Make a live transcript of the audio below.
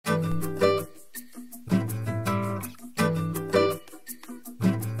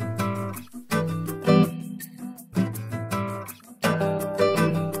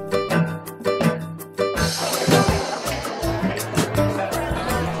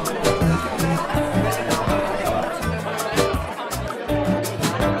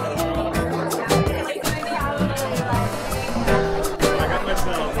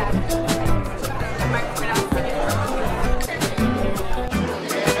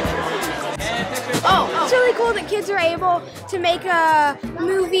cool that kids are able to make a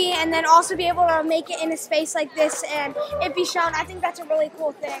movie and then also be able to make it in a space like this and it be shown. I think that's a really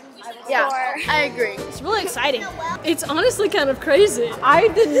cool thing. Yeah, I agree. It's really exciting. It's honestly kind of crazy. I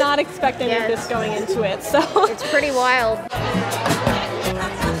did not expect any of this going into it, so it's pretty wild.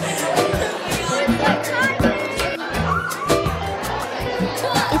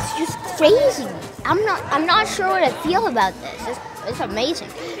 It's just crazy. I'm not sure what I feel about this. It's amazing.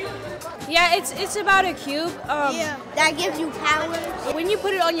 yeah, it's about a cube. Yeah, that gives you power. When you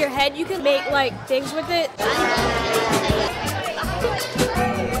put it on your head, you can make like things with it.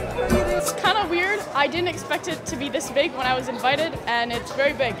 It's kind of weird. I didn't expect it to be this big when I was invited, and it's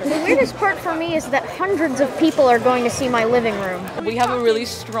very big. The weirdest part for me is that hundreds of people are going to see my living room. We have a really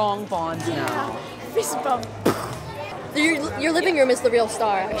strong bond now. Fist bump. Your living room is the real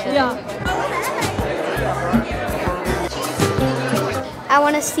star, actually. Yeah. I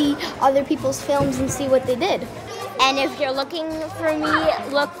want to see other people's films and see what they did. And if you're looking for me,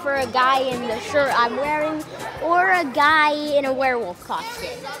 look for a guy in the shirt I'm wearing or a guy in a werewolf costume.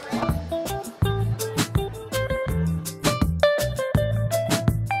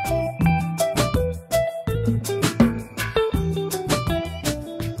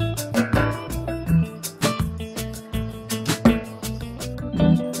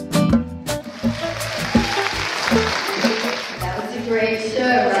 Great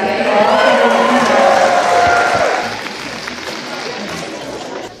show, right?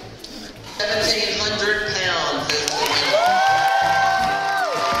 1,700 pounds.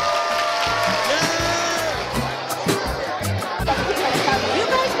 You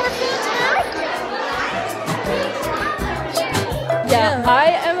guys were fantastic. Yeah, I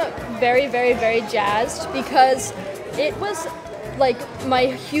am very, very, very jazzed because it was like my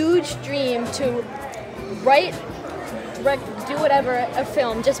huge dream to write, direct, do whatever, a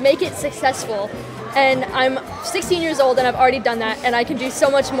film, just make it successful. And I'm 16 years old and I've already done that and I can do so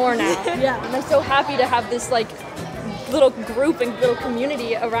much more now. Yeah. And I'm so happy to have this like little group and little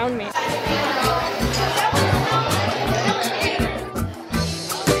community around me.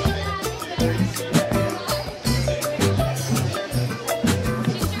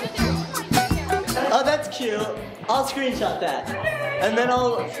 Oh, that's cute. I'll screenshot that. And then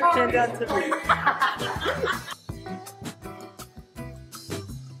I'll turn down to